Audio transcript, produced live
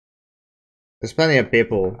There's plenty of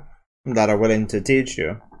people that are willing to teach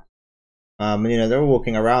you. They're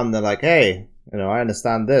walking around, they're like, hey, I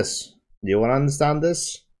understand this. Do you want to understand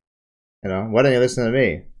this? Why don't you listen to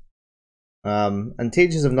me? And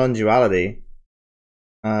teachers of non-duality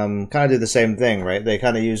kind of do the same thing, right? They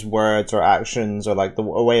kind of use words or actions or like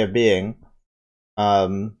a way of being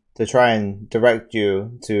to try and direct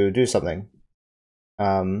you to do something.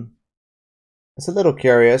 It's a little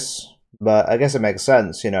curious, but I guess it makes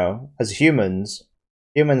sense, As humans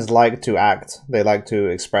like to act, they like to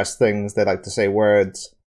express things, they like to say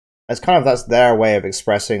words. That's their way of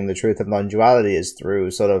expressing the truth of non-duality, is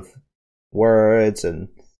through sort of words and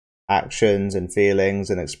actions and feelings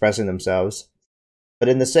and expressing themselves. But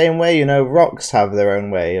in the same way, rocks have their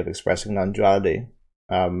own way of expressing non-duality.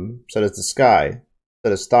 So does the sky,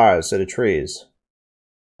 so do stars, so do trees.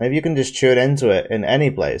 And if you can just tune into it in any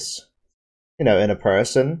place, in a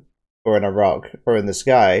person, or in a rock, or in the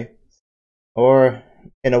sky, or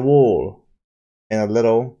in a wall, in a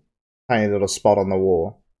tiny little spot on the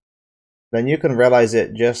wall, then you can realize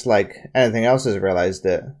it just like anything else has realized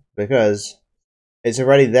it, because it's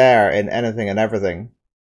already there in anything and everything.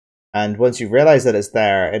 And once you realize that it's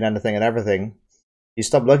there in anything and everything, you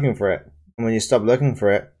stop looking for it. And when you stop looking for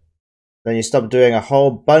it, then you stop doing a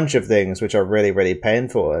whole bunch of things which are really, really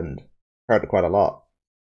painful and hurt quite a lot.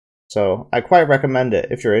 So I quite recommend it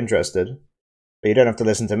if you're interested. But you don't have to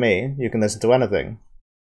listen to me, you can listen to anything.